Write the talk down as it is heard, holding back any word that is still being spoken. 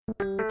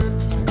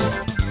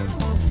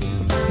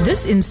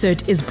This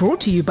insert is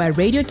brought to you by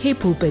Radio K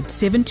Pulpit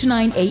 7 to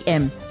 9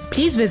 a.m.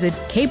 Please visit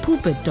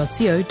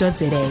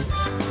kpulpit.co.za.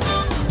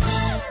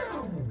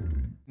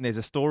 There's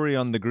a story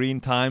on the Green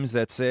Times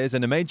that says,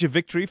 in a major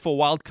victory for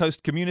Wild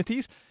Coast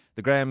communities,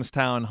 the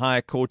Grahamstown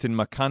High Court in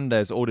Makhanda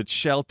has ordered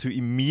Shell to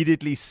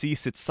immediately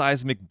cease its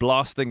seismic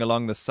blasting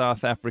along the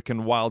South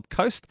African Wild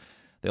Coast.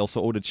 They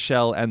also ordered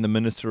Shell and the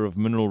Minister of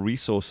Mineral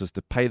Resources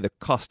to pay the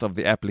cost of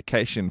the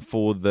application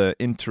for the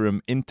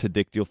interim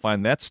interdict. You'll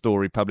find that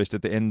story published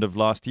at the end of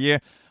last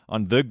year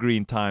on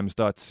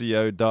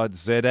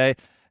thegreentimes.co.za.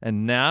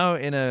 And now,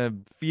 in a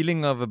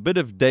feeling of a bit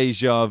of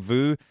deja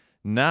vu,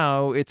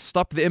 now it's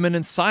stopped the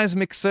imminent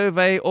seismic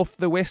survey off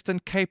the Western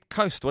Cape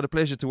coast. What a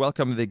pleasure to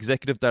welcome the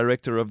Executive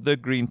Director of the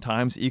Green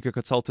Times,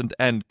 eco-consultant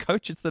and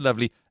coach. It's the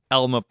lovely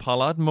Elma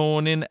Pollard.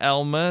 Morning,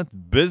 Elma.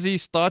 Busy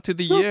start to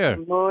the year.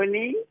 Good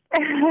morning.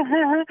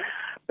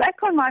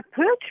 Back on my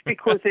perch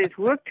because there's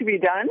work to be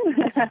done.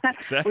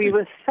 Exactly. We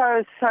were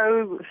so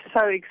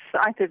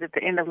excited at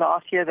the end of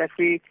last year that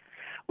we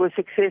were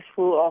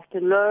successful after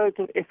loads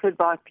of effort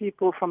by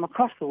people from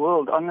across the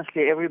world.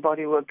 Honestly,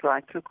 everybody worked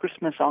right through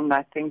Christmas on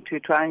that thing to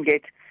try and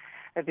get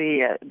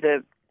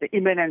the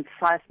imminent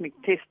seismic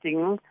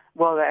testing,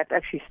 well, that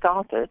actually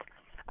started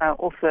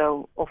off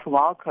the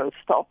Wild Coast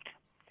stopped.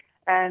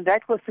 And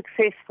that was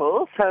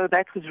successful, so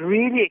that was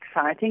really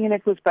exciting, and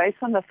it was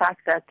based on the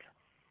fact that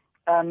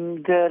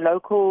the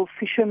local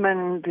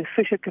fishermen, the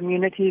fisher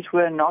communities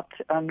were not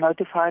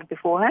notified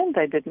beforehand.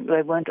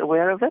 They weren't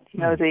aware of it. You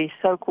know, the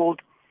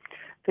so-called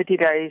 30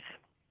 days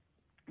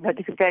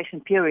notification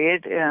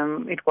period,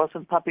 it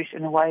wasn't published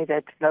in a way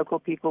that local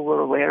people were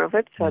aware of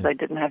it, so they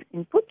didn't have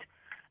input.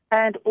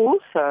 And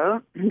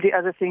also, the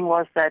other thing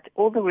was that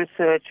all the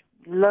research,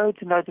 loads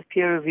and loads of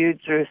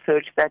peer-reviewed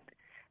research that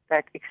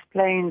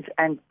explains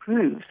and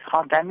proves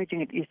how damaging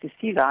it is to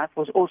sea life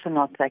was also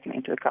not taken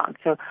into account.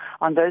 So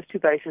on those two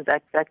bases,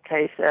 that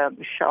case,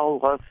 Shell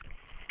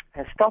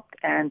has stopped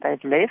and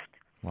they've left.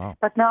 Wow.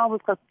 But now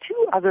we've got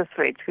two other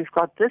threats. We've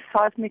got this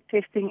seismic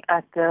testing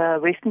at the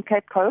Western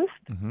Cape coast,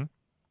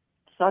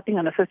 starting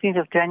on the 15th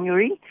of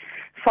January,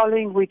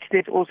 following which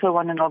there's also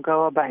one in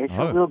Algoa Bay.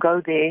 So we'll go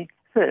there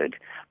third.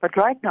 But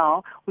right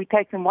now, we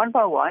take them one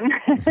by one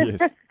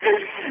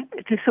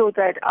to sort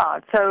that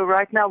out. So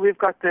right now, we've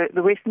got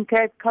the Western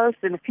Cape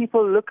coast, and if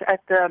people look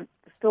at the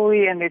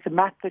story, and there's a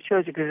map that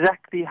shows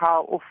exactly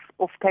how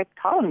off Cape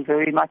Town,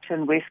 very much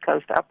on West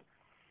Coast up,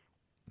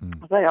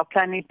 they are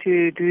planning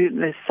to do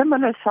the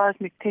similar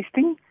seismic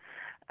testing.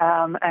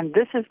 And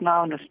this is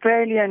now an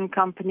Australian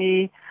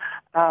company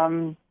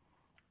planning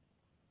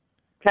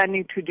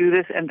to do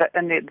this, and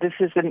this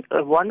is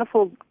a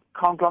wonderful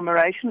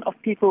conglomeration of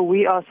people.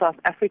 We are South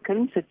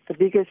Africans. It's the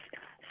biggest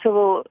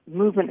civil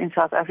movement in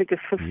South Africa,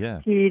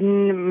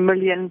 15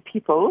 million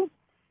people.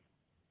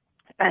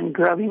 And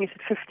growing, is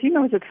it 15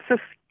 or is it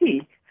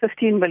 50?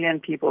 15 million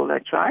people,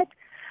 that's right.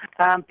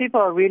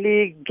 People are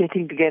really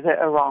getting together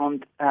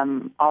around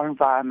our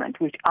environment,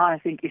 which I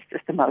think is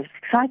just the most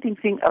exciting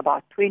thing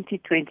about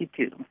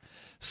 2022.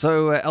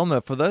 So,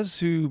 Elma, for those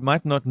who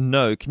might not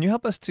know, can you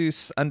help us to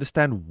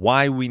understand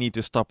why we need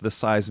to stop the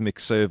seismic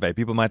survey?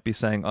 People might be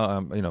saying,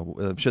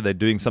 I'm sure they're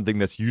doing something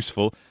that's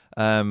useful.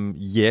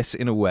 Yes,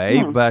 in a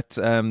way, but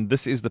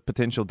this is the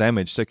potential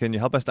damage. So can you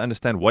help us to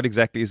understand what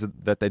exactly is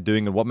it that they're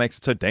doing and what makes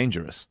it so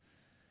dangerous?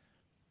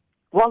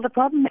 Well, the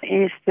problem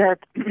is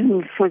that,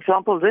 for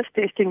example, this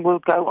testing will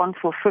go on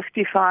for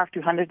 55 to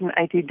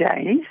 180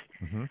 days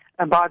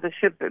by the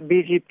ship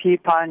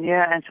BGP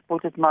Pioneer and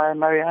supported by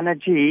Mariana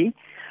G.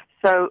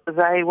 So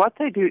what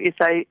they do is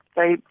they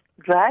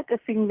drag a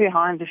thing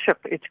behind the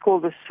ship. It's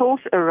called a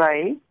source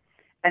array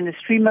and a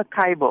streamer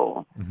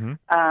cable.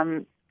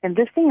 And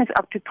this thing is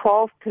up to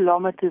 12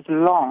 kilometers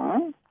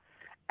long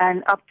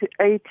and up to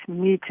 8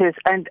 meters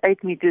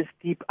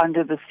deep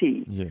under the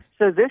sea. Yes.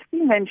 So this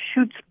thing then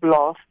shoots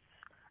blasts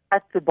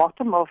at the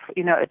bottom of,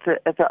 at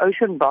the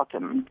ocean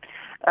bottom,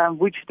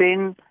 which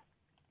then,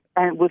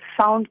 and with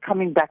sound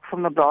coming back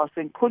from the blast,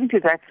 and according to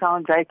that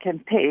sound, they can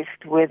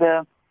test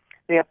whether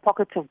there are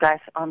pockets of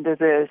gas under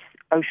the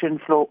ocean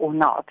floor or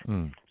not.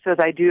 So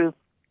they do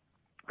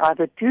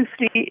either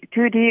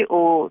 2D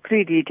or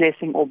 3D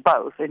testing or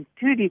both. And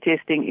 2D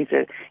testing is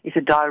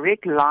a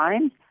direct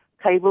line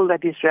cable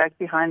that is dragged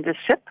behind the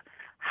ship,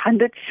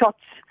 100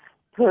 shots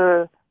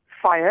per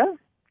fire.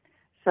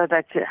 So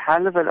that's a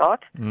hell of a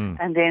lot.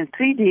 And then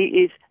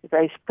 3D is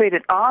they spread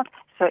it out,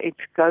 so it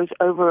goes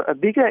over a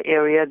bigger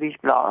area, these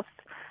blasts,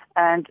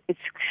 and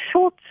it's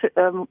short,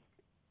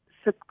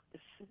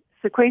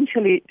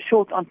 sequentially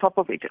short on top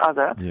of each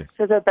other. Yes.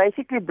 So they're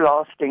basically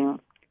blasting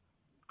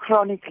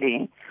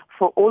chronically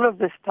for all of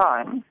this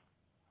time.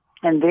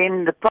 And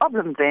then the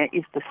problem there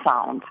is the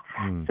sound.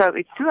 So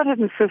it's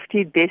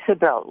 250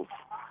 decibels,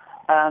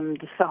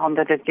 the sound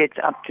that it gets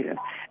up to.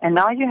 And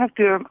now you have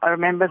to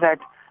remember that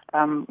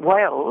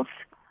whales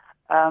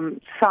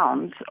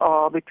sounds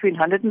are between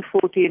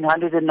 140 and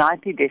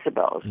 190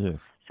 decibels. Yes.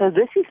 So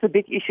this is the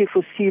big issue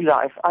for sea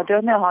life. I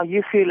don't know how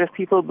you feel if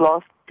people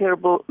blast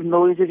terrible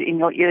noises in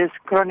your ears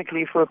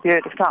chronically for a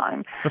period of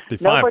time.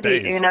 55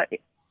 days.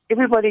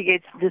 Everybody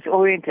gets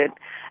disoriented.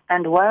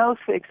 And whales,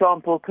 for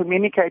example,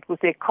 communicate with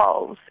their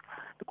calves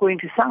according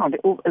to sound.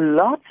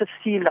 Lots of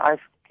sea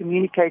life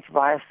communicates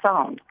via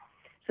sound.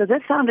 So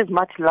this sound is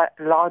much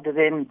louder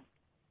than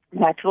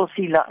natural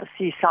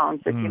sea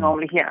sounds that you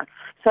normally hear.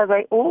 So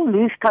they all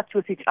lose touch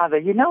with each other.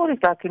 You know what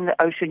it's like in the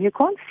ocean? You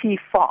can't see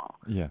far.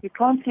 Yeah. You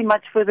can't see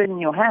much further than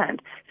your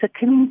hand. So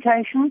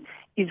communication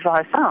is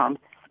via sound.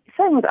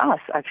 Same with us,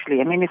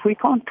 actually. I mean, if we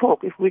can't talk,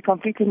 if we're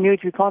completely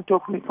mute, we can't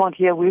talk, we can't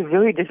hear, we're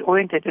very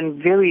disoriented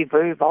and very,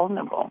 very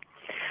vulnerable.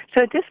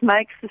 So it just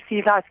makes the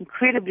sea life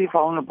incredibly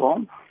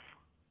vulnerable.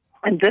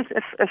 And this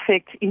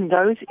affects in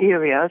those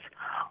areas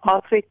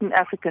are threatened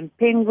African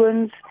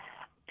penguins,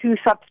 2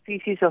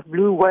 subspecies of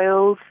blue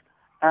whales,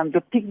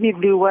 the pygmy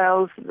blue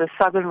whales, the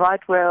southern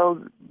right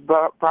whale,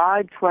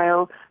 bride's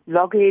whale,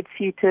 loggerhead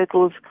sea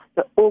turtles,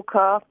 the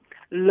orca,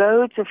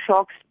 loads of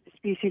shark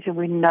species, and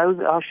we know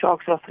that our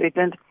sharks are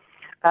threatened.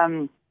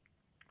 And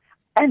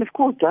of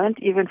course, don't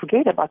even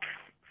forget about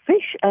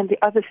fish and the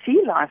other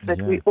sea life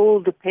that we all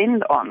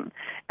depend on,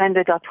 and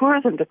that our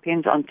tourism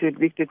depends on to a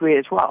big degree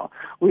as well.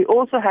 We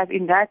also have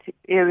in that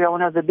area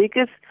one of the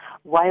biggest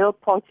whale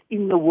pods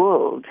in the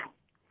world,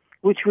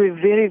 which we're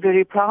very,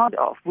 very proud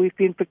of. We've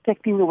been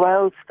protecting the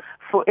whales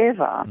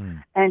forever.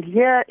 And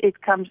here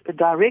it comes a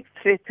direct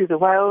threat to the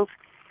whales,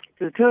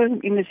 to the tourism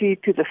industry,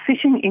 to the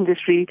fishing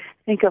industry.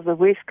 Think of the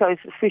West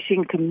Coast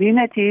fishing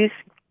communities.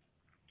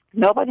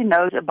 Nobody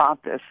knows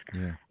about this.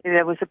 Yeah.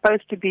 There was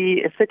supposed to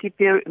be a 30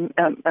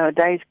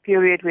 days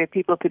period where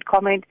people could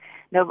comment.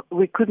 No,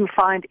 we couldn't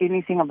find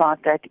anything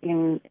about that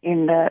in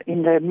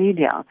the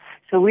media.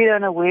 So we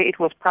don't know where it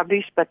was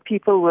published, but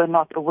people were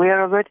not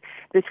aware of it.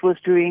 This was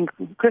during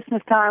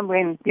Christmas time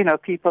when,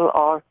 people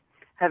are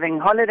having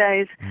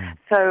holidays.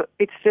 So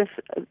it's just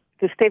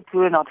the steps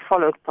were not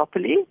followed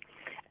properly.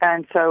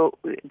 And so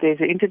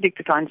there's an interdict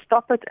to try and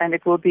stop it, and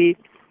it will be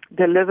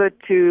delivered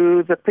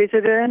to the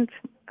President,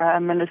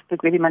 Minister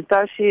Gwedi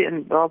Mantashe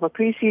and Barbara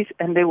Creasy,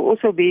 and there will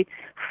also be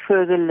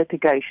further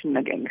litigation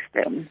against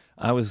them.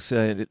 I was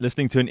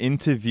listening to an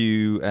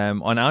interview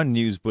on our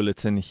news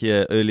bulletin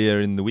here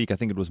earlier in the week, I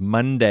think it was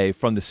Monday,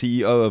 from the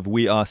CEO of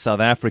We Are South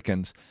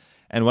Africans.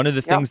 And one of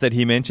the things that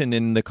he mentioned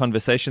in the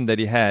conversation that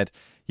he had,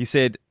 he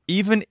said,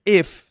 even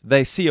if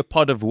they see a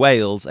pod of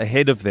whales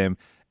ahead of them,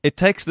 it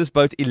takes this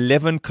boat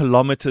 11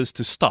 kilometers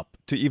to stop,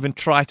 to even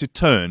try to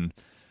turn.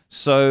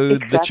 So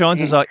the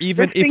chances are,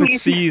 even if it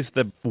sees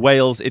the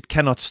whales, it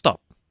cannot stop.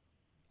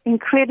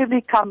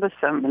 Incredibly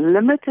cumbersome,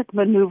 limited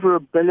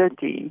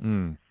maneuverability.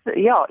 So,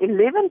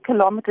 11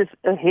 kilometers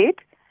ahead,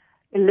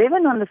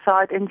 11 on the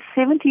side, and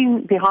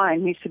 17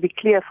 behind needs to be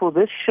clear for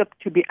this ship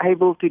to be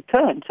able to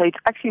turn. So it's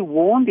actually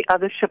warned the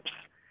other ships,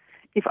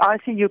 if I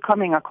see you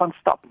coming, I can't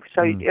stop.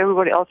 So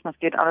everybody else must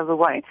get out of the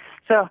way.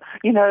 So,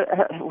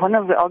 one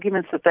of the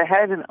arguments that they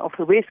had of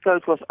the West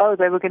Coast was,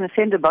 they were going to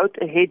send a boat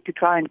ahead to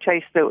try and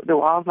chase the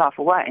wildlife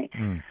away,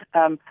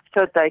 so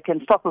that they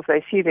can stop if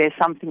they see there's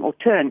something or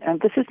turn. And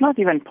this is not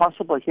even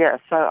possible here.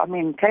 So,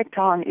 Cape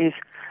Town is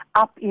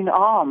up in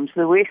arms.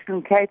 The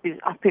Western Cape is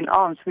up in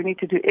arms. We need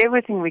to do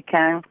everything we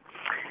can,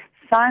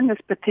 sign this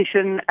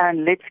petition,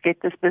 and let's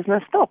get this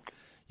business stopped.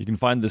 You can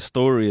find the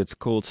story. It's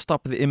called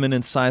Stop the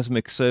Imminent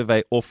Seismic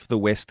Survey Off the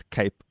West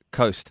Cape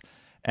Coast.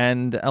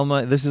 And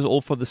Elma, this is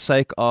all for the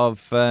sake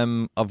of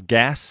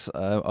gas,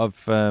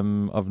 of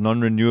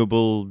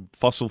non-renewable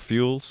fossil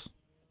fuels?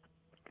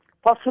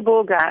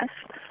 Possible gas.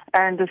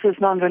 And this is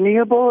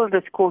non-renewable.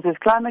 This causes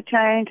climate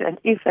change. And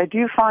if they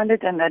do find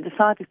it and they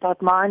decide to start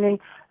mining,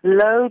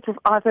 loads of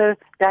other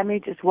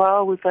damage as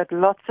well. We've had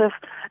lots of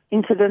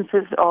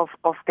incidences of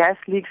gas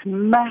leaks,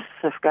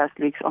 massive gas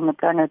leaks on the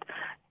planet.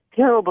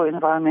 Terrible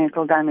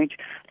environmental damage.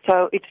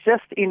 So it's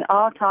just in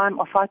our time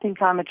of fighting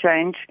climate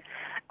change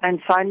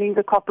and signing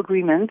the COP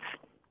agreements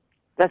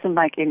doesn't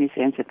make any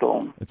sense at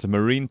all. It's a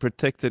marine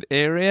protected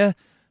area.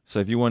 So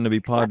if you want to be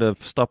part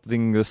of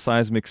stopping the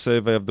seismic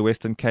survey of the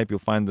Western Cape, you'll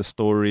find the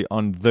story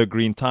on The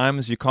Green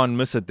Times. You can't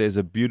miss it. There's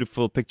a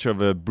beautiful picture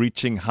of a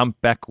breaching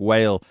humpback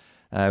whale,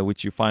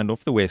 which you find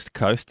off the west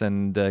coast.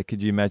 And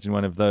could you imagine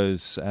one of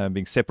those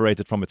being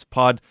separated from its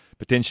pod,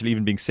 potentially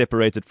even being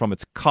separated from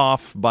its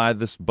calf by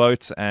this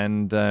boat,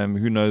 and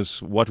who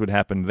knows what would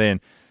happen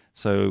then.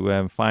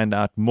 So find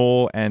out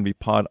more and be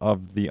part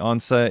of the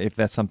answer. If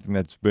that's something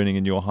that's burning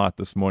in your heart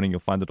this morning, you'll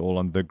find it all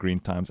on The Green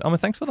Times. Elma,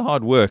 thanks for the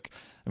hard work.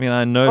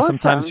 I know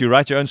sometimes you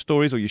write your own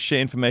stories or you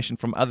share information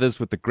from others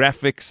with the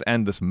graphics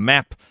and this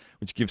map,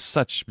 which gives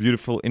such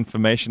beautiful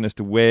information as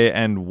to where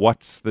and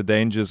what the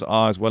dangers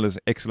are, as well as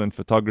excellent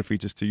photography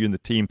just to you and the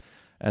team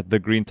at The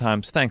Green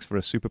Times. Thanks for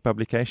a super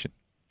publication.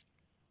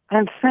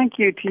 And thank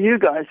you to you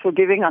guys for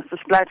giving us this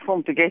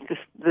platform to get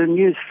the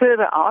news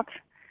further out.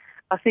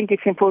 I think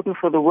it's important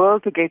for the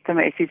world to get the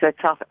message that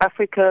South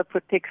Africa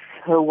protects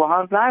her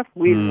wildlife.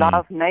 We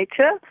love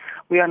nature.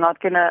 We are not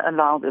going to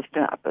allow this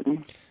to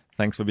happen.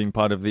 Thanks for being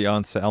part of the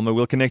answer, Elma.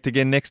 We'll connect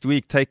again next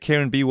week. Take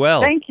care and be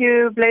well. Thank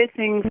you.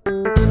 Blessings.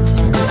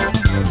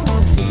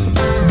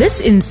 This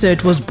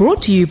insert was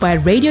brought to you by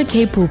Radio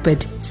K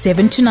Pulpit,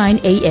 7 to 9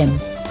 a.m.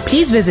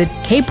 Please visit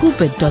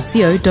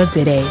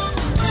kpulpit.co.za.